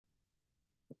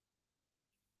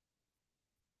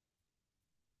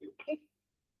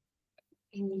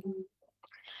Mm,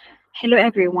 Hello,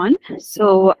 everyone.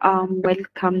 So,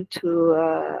 welcome to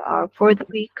our fourth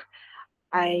week.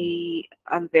 I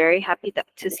am very happy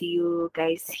to see you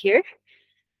guys here.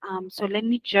 So, let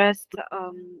me just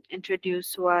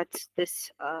introduce what this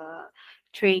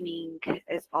training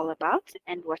is all about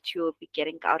and what you will be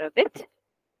getting out of it.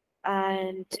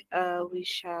 And we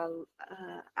shall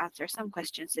answer some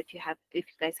questions if you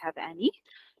guys have any.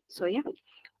 So, yeah.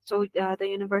 So, the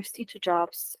University to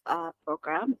Jobs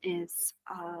program is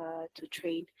to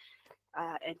train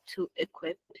and to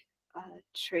equip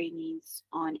trainees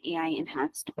on AI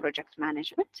enhanced project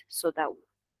management. So that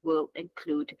will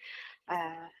include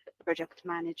uh, project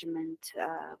management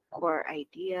core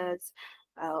ideas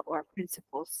or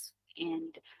principles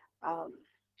and um,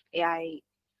 AI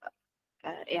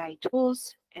AI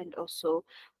tools and also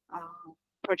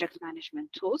project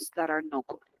management tools that are no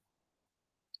code.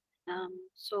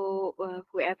 So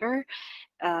whoever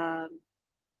um,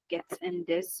 gets in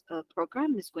this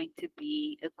program is going to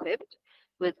be equipped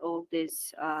with all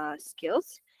these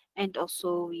skills, and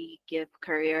also we give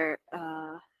career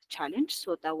challenge,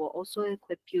 so that will also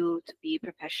equip you to be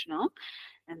professional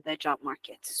in the job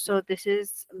market. So this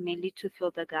is mainly to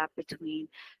fill the gap between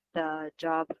the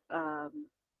job um,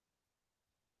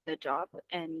 the job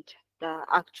and the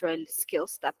actual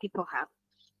skills that people have.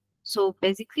 So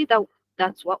basically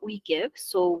that's what we give.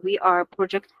 So we are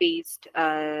project based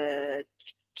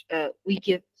we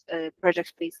give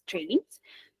project-based trainings,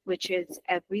 which is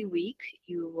every week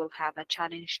you will have a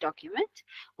challenge document,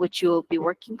 which you'll be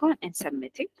working on and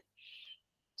submitting.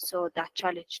 So that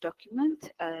challenge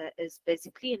document is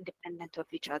basically independent of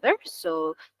each other.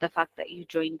 So the fact that you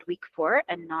joined week 4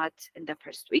 and not in the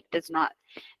first week does not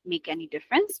make any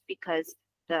difference because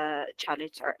the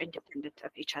challenges are independent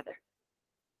of each other.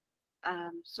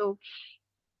 So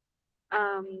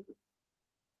um,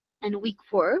 in week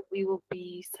 4, we will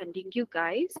be sending you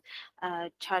guys a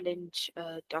challenge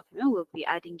document. We'll be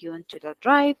adding you into the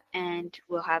drive and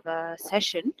we'll have a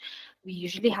session. We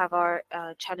usually have our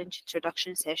challenge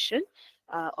introduction session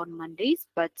on Mondays,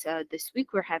 but this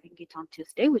week we're having it on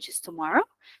Tuesday, which is tomorrow.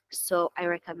 So I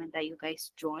recommend that you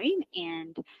guys join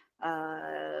and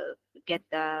get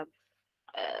the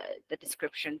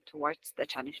description towards the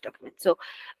challenge document. So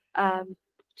um,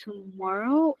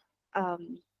 tomorrow,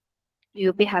 um,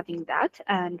 you'll be having that,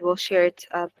 and we'll share it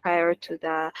prior to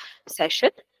the session.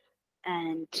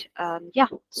 And yeah,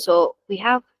 so we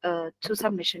have two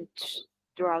submissions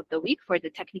throughout the week for the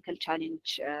technical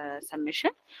challenge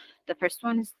submission. The first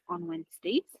one is on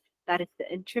Wednesdays. That is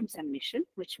the interim submission,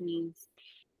 which means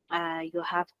you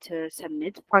have to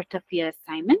submit part of your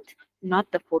assignment,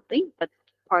 not the full thing, but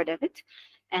part of it,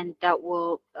 and that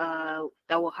will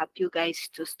help you guys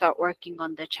to start working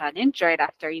on the challenge right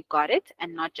after you got it,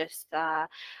 and not just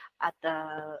at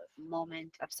the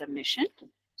moment of submission.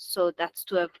 So uh, that's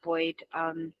to avoid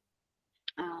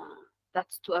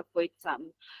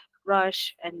some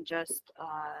rush and just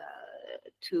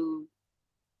to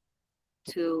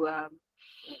to um,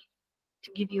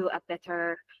 to give you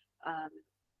um,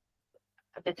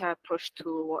 a better approach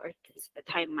towards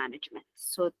time management.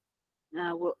 So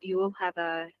you will have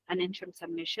an interim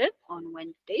submission on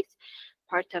Wednesdays,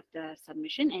 part of the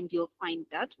submission, and you'll find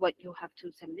that what you have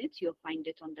to submit, you'll find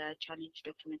it on the challenge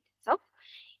document itself.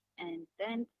 And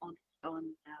then on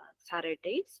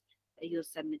Saturdays, you'll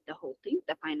submit the whole thing,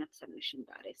 the final submission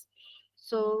that is.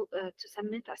 So to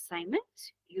submit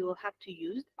assignment, you will have to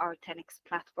use our 10x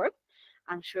platform.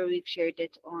 I'm sure we've shared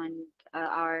it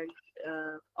our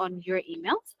on your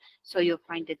emails, so you'll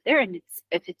find it there. And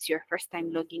if it's your first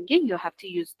time logging in, you'll have to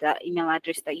use the email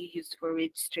address that you used for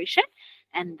registration,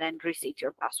 and then reset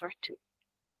your password too.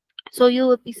 So you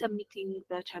will be submitting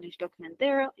the challenge document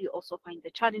there. You also find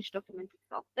the challenge document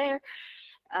itself there.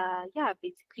 Yeah,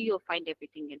 basically you'll find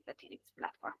everything in the Tenix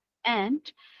platform. And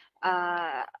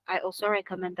I also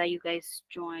recommend that you guys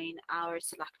join our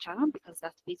Slack channel, because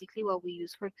that's basically what we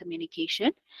use for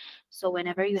communication. So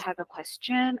whenever you have a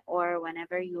question or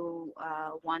whenever you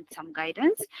want some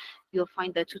guidance, you'll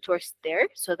find the tutors there.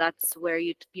 So that's where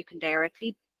you can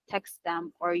directly text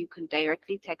them, or you can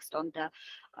directly text on the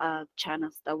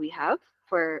channels that we have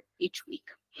for each week.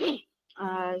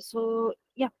 So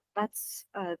yeah, that's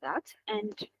that.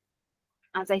 And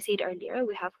as I said earlier,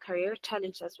 we have career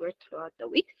challenges as well throughout the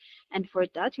week. And for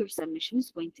that, your submission is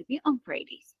going to be on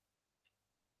Fridays.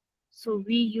 So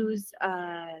we use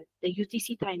the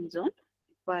UTC time zone,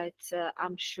 but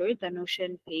I'm sure the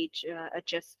Notion page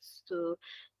adjusts to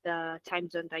the time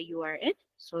zone that you are in.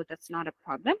 so that's not a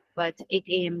problem. But 8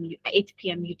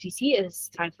 p.m. UTC is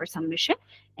time for submission,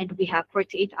 and we have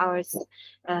 48 hours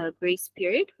grace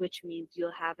period, which means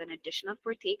you'll have an additional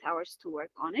 48 hours to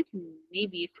work on it.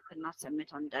 Maybe if you cannot submit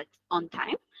on that on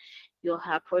time, you'll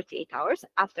have 48 hours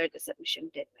after the submission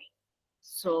deadline.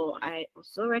 So I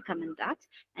also recommend that.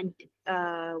 And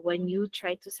when you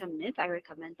try to submit, I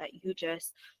recommend that you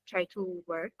just try to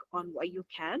work on what you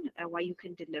can and what you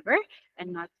can deliver,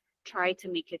 and not try to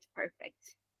make it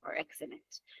perfect or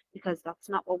excellent, because that's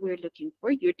not what we're looking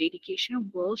for. Your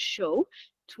dedication will show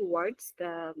towards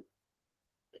the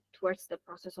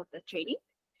process of the training.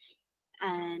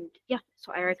 And yeah,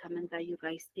 so I recommend that you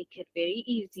guys take it very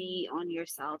easy on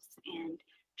yourselves and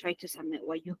try to submit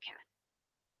what you can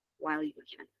while you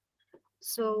can.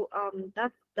 So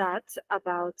that's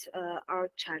about our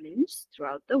challenge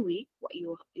throughout the week, what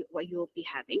you'll be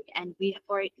having, and we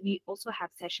also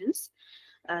have sessions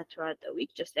throughout the week,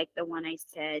 just like the one I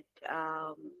said.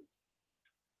 Uh,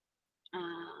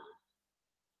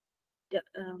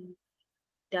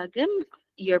 Dagam,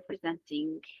 you're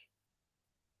presenting.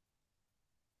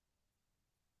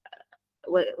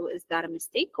 What is that a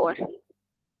mistake or?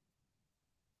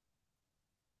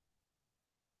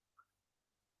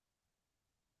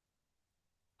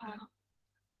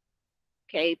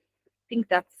 Okay, I think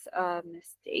that's a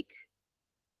mistake.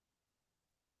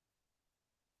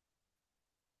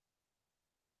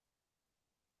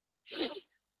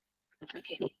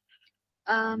 Okay.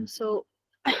 So,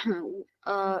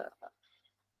 uh,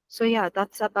 so yeah,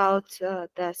 that's about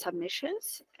the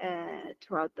submissions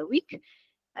throughout the week.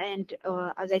 And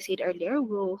as I said earlier,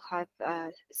 we'll have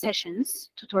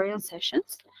sessions, tutorial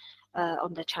sessions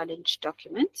on the challenge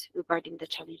document, regarding the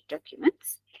challenge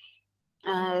documents.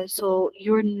 So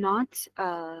you're not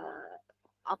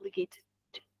obligated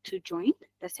to join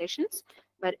the sessions,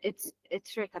 but it's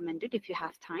recommended if you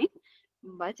have time.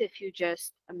 But if you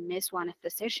just miss one of the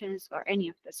sessions or any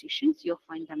of the sessions, you'll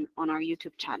find them on our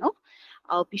YouTube channel.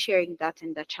 I'll be sharing that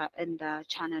in the chat in the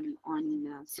channel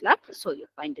on Slack, so you'll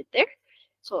find it there.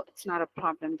 So it's not a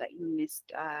problem that you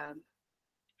missed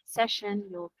session.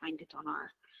 You'll find it on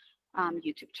our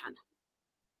YouTube channel.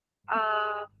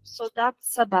 So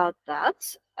that's about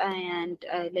that. And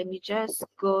let me just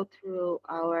go through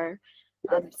our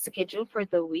schedule for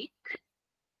the week.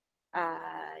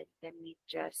 Let me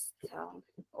just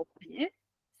open it.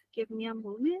 Give me a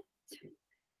moment.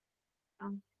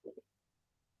 Um,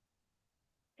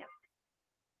 yeah.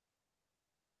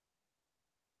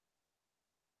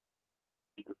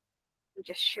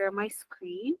 Just share my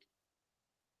screen.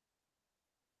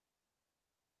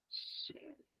 Share.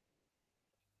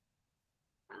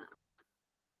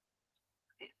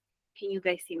 Okay. Can you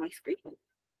guys see my screen?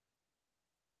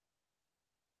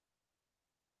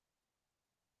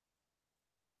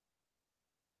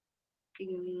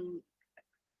 Mm,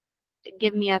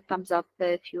 give me a thumbs up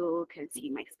if you can see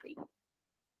my screen.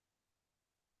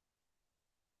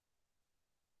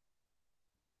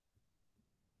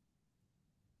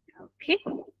 Okay.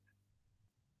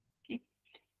 Okay.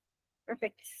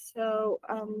 Perfect. So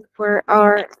for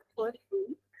our fourth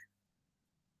week,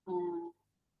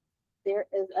 there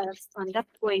is a stand-up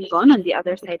going on the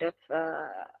other side of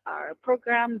our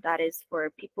program. That is for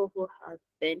people who have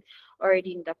been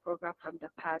already in the program from the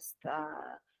past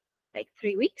like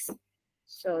 3 weeks.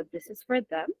 So this is for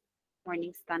them.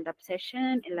 Morning stand-up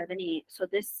session, 11 a.m. So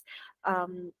this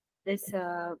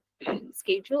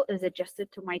schedule is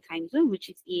adjusted to my time zone, which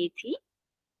is EAT.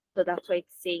 So that's why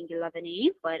it's saying 11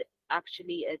 a.m., but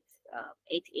actually it's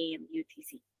 8 a.m.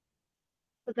 UTC.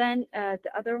 So then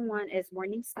the other one is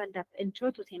Morning Stand-Up Intro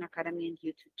to Teen Academy and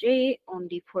U2J,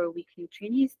 only for weekly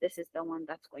trainees. This is the one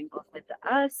that's going on with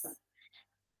us.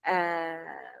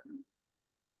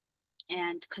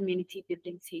 And community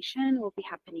building session will be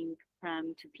happening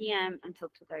from 2 p.m. until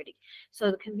 2:30. So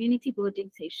the community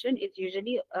building session is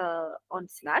usually on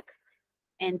Slack,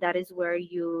 and that is where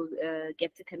you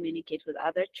get to communicate with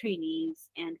other trainees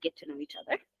and get to know each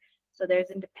other. So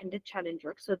there's independent challenge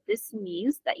work. So this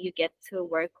means that you get to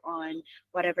work on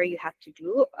whatever you have to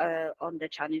do on the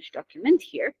challenge document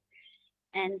here.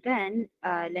 And then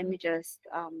let me just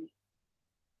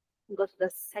go to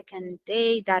the second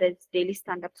day, that is daily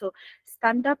stand-up. So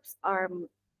stand-ups are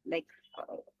like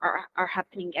are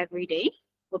happening every day,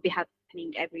 will be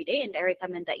happening every day, and I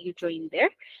recommend that you join there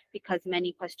because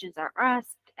many questions are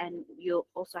asked and you'll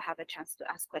also have a chance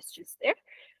to ask questions there.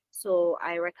 So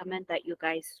I recommend that you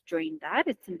guys join that.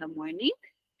 It's in the morning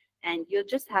and you'll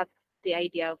just have the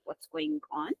idea of what's going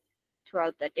on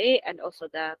throughout the day and also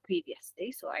the previous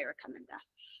day. So I recommend that.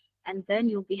 And then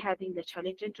you'll be having the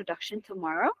challenge introduction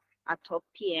tomorrow at 12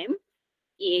 p.m.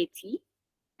 EAT.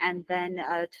 and then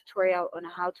a tutorial on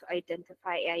how to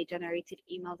identify AI-generated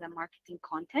emails and marketing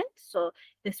content. So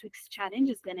this week's challenge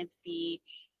is going to be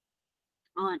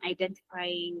on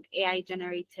identifying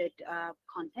AI-generated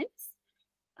contents.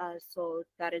 So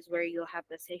that is where you'll have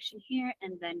the session here,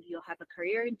 and then you'll have a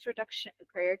career introduction, a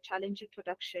career challenge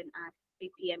introduction at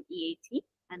 3 p.m. EAT,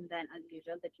 and then as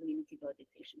usual, the community building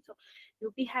session. So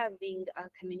you'll be having a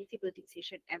community building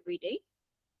session every day,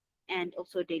 and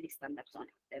also daily stand-ups on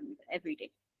them every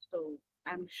day. So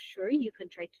I'm sure you can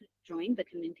try to join the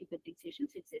community building session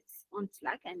since it's on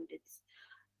Slack and it's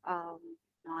um,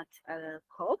 not a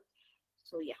call.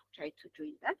 So yeah, try to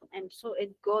join that. And so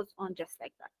it goes on just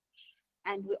like that.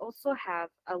 And we also have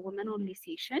a women-only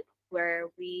session where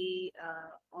we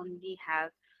only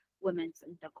have women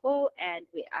in the call, and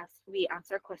we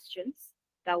answer questions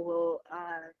that will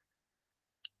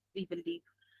we believe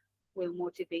will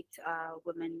motivate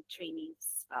women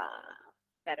trainees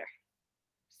better.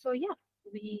 So yeah,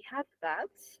 we have that.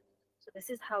 So this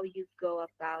is how you go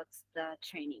about the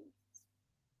training,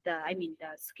 the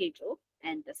schedule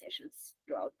and the sessions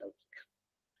throughout the week.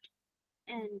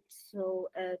 And so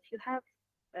if you have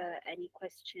any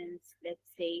questions, let's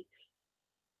say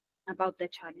about the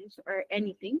challenge or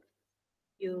anything,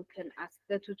 you can ask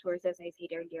the tutors, as I said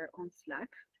earlier, on Slack,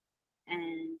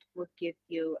 and we'll give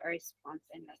you a response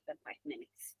in less than 5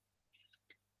 minutes.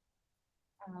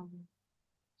 Um,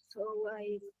 so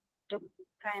I don't think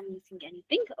I'm missing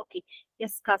anything. Okay,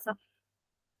 yes, Casa.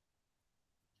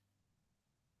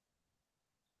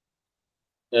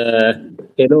 Uh,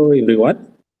 Hello,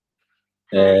 everyone.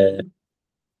 Hi.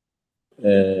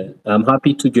 I'm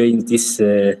happy to join this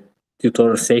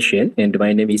tutorial session, and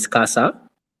my name is Kasa.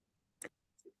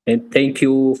 And thank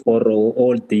you for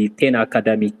all the 10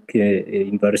 academic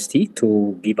university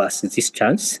to give us this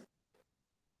chance.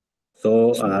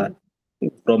 So,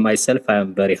 from myself, I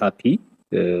am very happy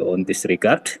on this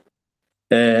regard.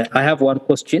 I have one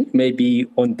question. Maybe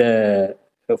on the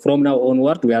from now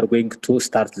onward, we are going to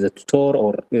start the tutor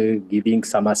or giving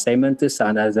some assignments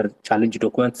and other challenge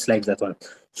documents like that one.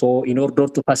 So, in order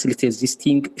to facilitate this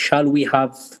thing, shall we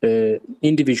have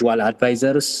individual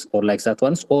advisors or like that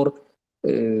ones, or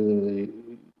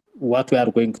what we are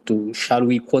going to? Shall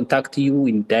we contact you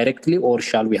indirectly, or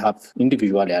shall we have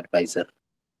individual advisor?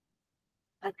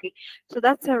 Okay, so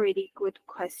that's a really good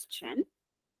question.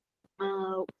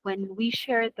 When we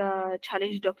share the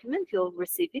challenge document, you'll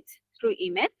receive it through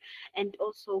email, and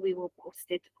also we will post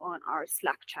it on our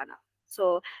Slack channel.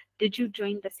 So, did you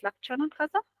join the Slack channel,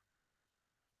 Kaza?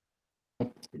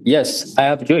 Yes, I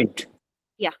have joined.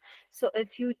 Yeah. So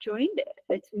if you joined,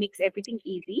 it makes everything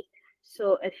easy.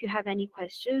 So if you have any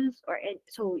questions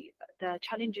the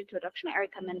challenge introduction, I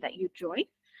recommend that you join.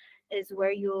 Is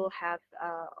where you'll have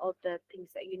all the things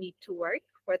that you need to work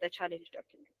for the challenge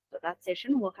document. So that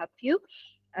session will help you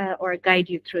or guide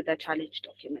you through the challenge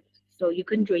document. So you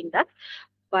can join that.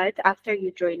 But after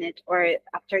you join it or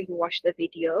after you watch the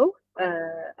video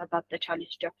about the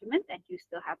challenge document and you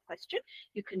still have questions,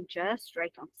 you can just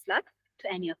write on Slack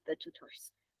to any of the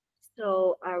tutors.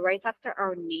 So right after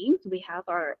our names, we have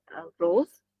our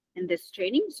roles in this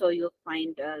training. So you'll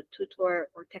find a tutor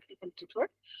or technical tutor,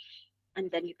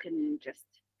 and then you can just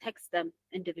text them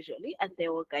individually and they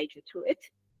will guide you through it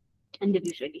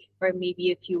individually. Or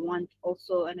maybe if you want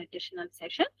also an additional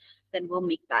session, then we'll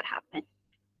make that happen.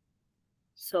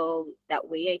 So that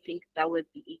way, I think that would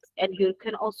be easy. And you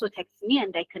can also text me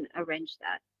and I can arrange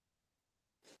that.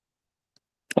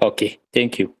 Okay,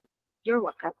 thank you. You're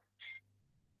welcome.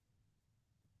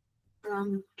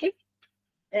 Okay.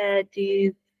 Do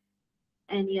you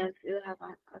any of you have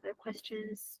other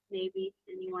questions? Maybe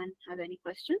anyone have any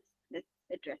questions? Let's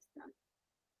address them.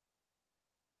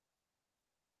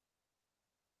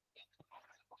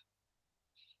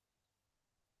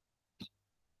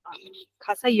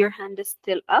 Kasa, your hand is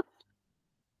still up.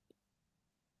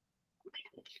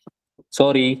 Okay.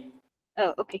 Sorry.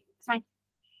 Oh, okay, fine.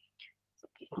 It's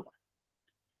okay.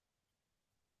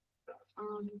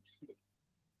 Um,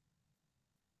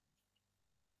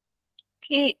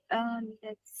 okay,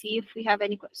 let's see if we have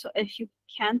any questions. So if you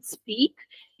can't speak,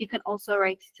 you can also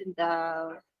write it in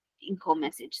the call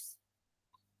messages.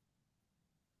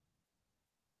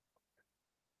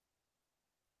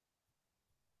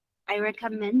 I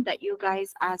recommend that you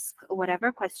guys ask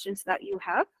whatever questions that you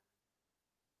have.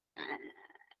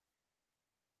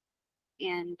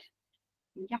 And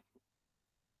yeah,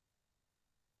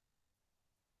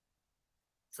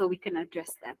 so we can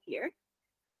address them here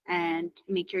and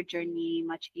make your journey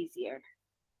much easier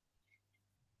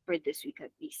for this week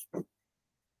at least.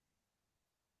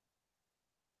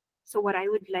 So what I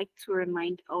would like to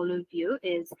remind all of you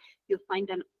is you'll find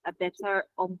a better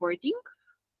onboarding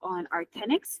on our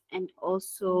 10x and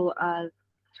also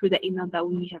through the email that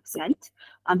we have sent.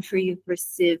 I'm sure you've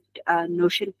received a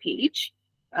Notion page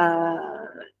uh,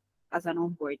 as an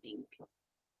onboarding.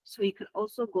 So you can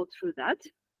also go through that.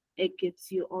 It gives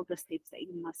you all the steps that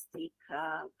you must take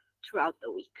throughout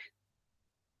the week.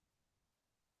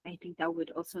 I think that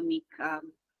would also make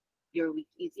your week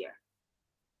easier.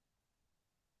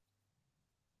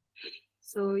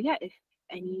 So yeah, if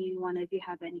any one of you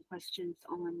have any questions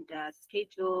on the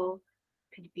schedule,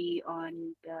 could be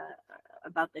on the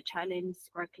about the challenge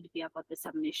or could be about the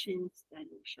submissions, then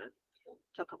we should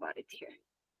talk about it here.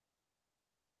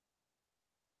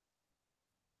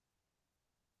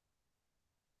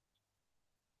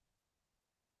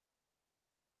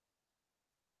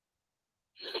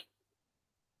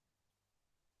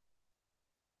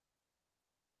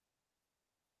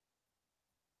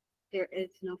 There is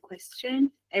no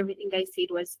question. Everything I said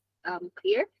was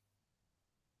clear.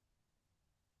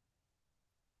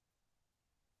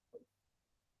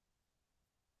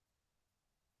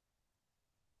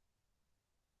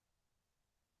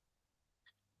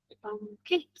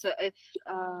 Okay, so if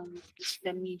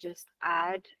let me just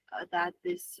add that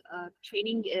this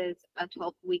training is a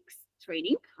 12 weeks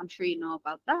training. I'm sure you know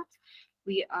about that.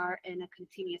 We are in a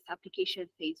continuous application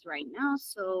phase right now,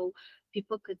 so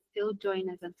people could still join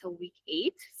us until week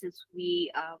 8 since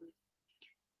we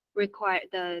require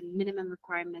the minimum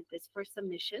requirement is for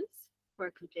submissions for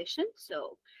completion.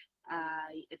 So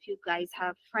if you guys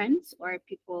have friends or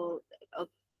people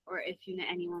or if you know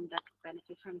anyone that could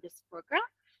benefit from this program,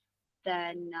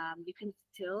 then you can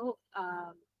still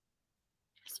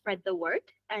spread the word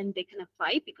and they can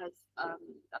apply because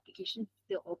the application is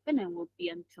still open and will be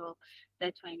until the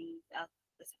 20th of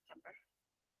September.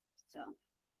 So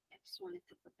I just wanted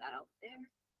to put that out there.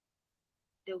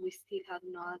 Though we still have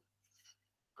not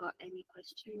got any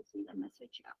questions in the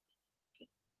message app. Okay.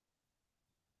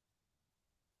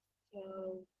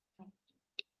 So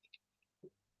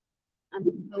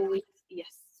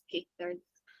yes. Okay, there's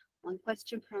one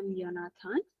question from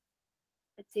Jonathan.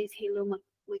 It says, hello, my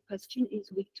question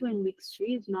is week 2 and week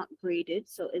 3 is not graded.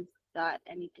 So is that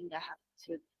anything I have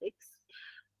to fix?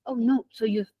 Oh, no. So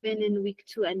you've been in week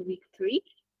 2 and week 3.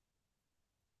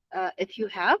 If you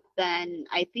have, then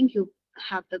I think you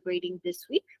have the grading this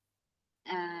week.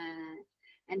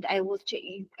 And I will check.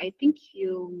 I think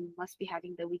you must be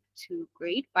having the week 2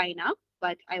 grade by now,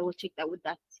 but I will check that with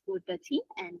the team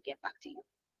and get back to you.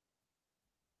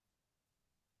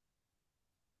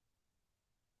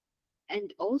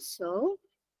 And also,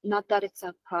 not that it's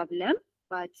a problem,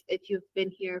 but if you've been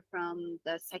here from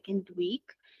the second week,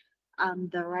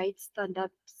 the right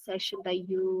stand-up session that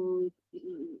you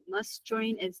must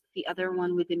join is the other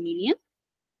one with Emilian.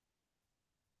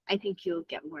 I think you'll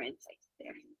get more insights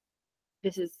there.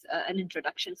 This is an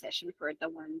introduction session for the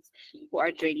ones who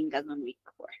are joining us on week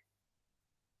 4.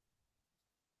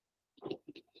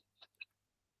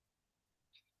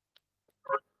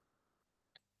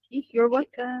 You're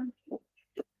welcome.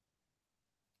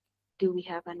 Do we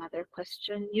have another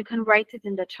question? You can write it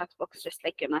in the chat box just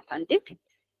like Jonathan did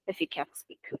if you can't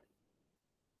speak.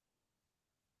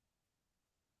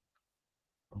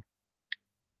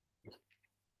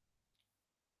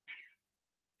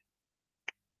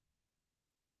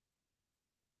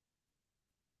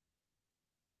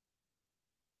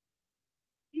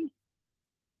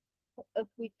 If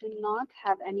we do not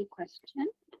have any question,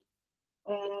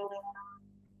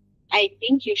 I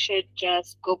think you should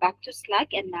just go back to Slack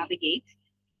and navigate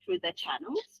through the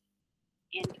channels.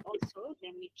 And also,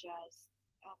 let me just,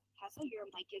 Tessa, your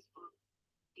mic is on.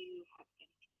 Do you have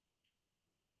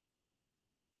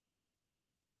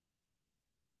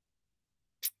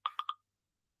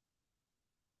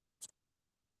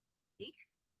anything?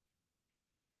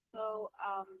 So,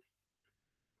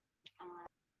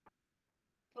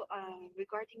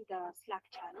 regarding the Slack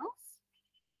channels,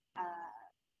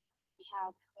 we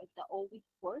have the all week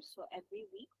course. So every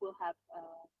week we'll have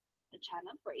a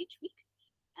channel for each week,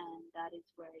 and that is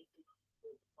where you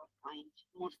will find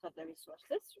most of the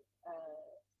resources,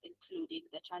 including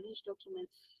the challenge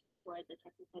documents for the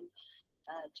technical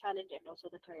challenge and also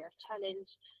the career challenge,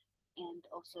 and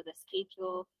also the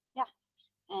schedule. Yeah,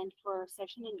 and for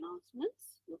session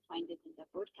announcements, you'll find it in the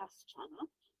broadcast channel.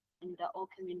 In the all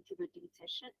community building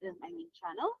session,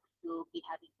 channel, you'll be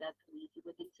having the community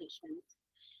building sessions.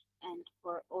 And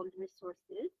for all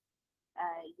resources,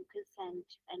 you can send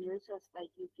any resource that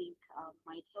you think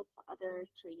might help other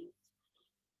trainings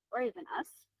or even us.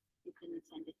 You can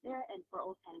send it there. And for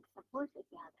all 10x support, if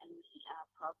you have any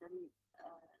problem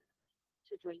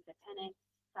to join the 10x,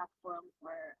 platform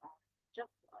or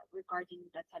just regarding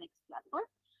the TEDx platform,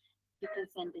 you can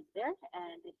send it there.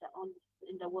 And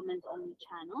in the women's only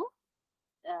channel,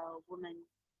 women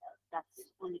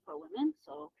that's only for women.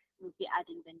 So we'll be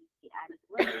adding the newly added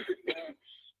women there.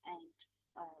 And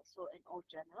so in all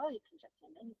general, you can just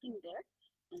send anything there.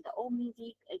 In the all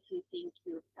music, if you think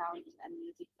you found a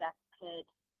music that could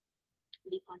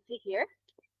be fun to hear,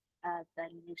 then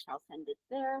you shall send it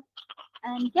there.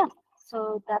 And yeah,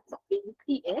 so that's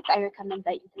basically it. I recommend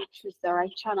that you choose the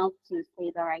right channel to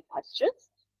say the right questions,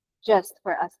 just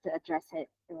for us to address it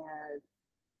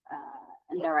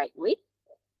in the right way.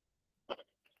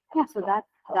 Yeah, so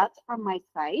that's from my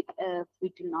side. If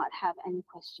we do not have any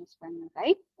questions from you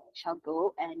guys, we shall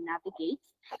go and navigate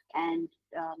and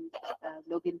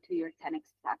log into your 10x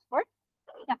platform.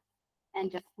 Yeah,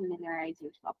 and just familiarize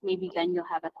yourself. Maybe then you'll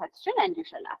have a question and you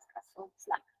shall ask us. So it's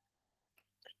like,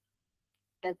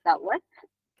 does that work?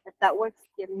 If that works,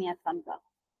 give me a thumbs up.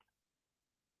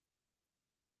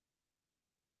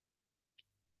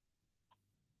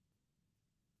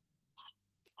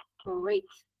 Great.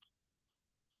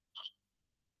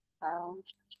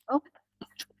 Oh,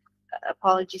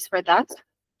 apologies for that.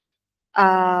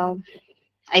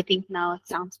 I think now it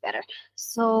sounds better.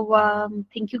 So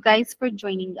thank you guys for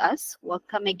joining us.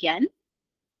 Welcome again.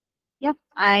 Yeah,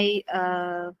 I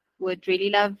would really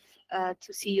love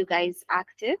to see you guys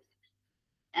active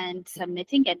and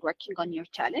submitting and working on your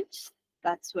challenge.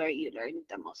 That's where you learn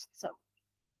the most. So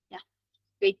yeah,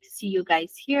 great to see you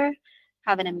guys here.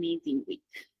 Have an amazing week.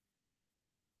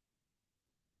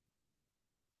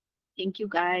 Thank you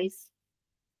guys.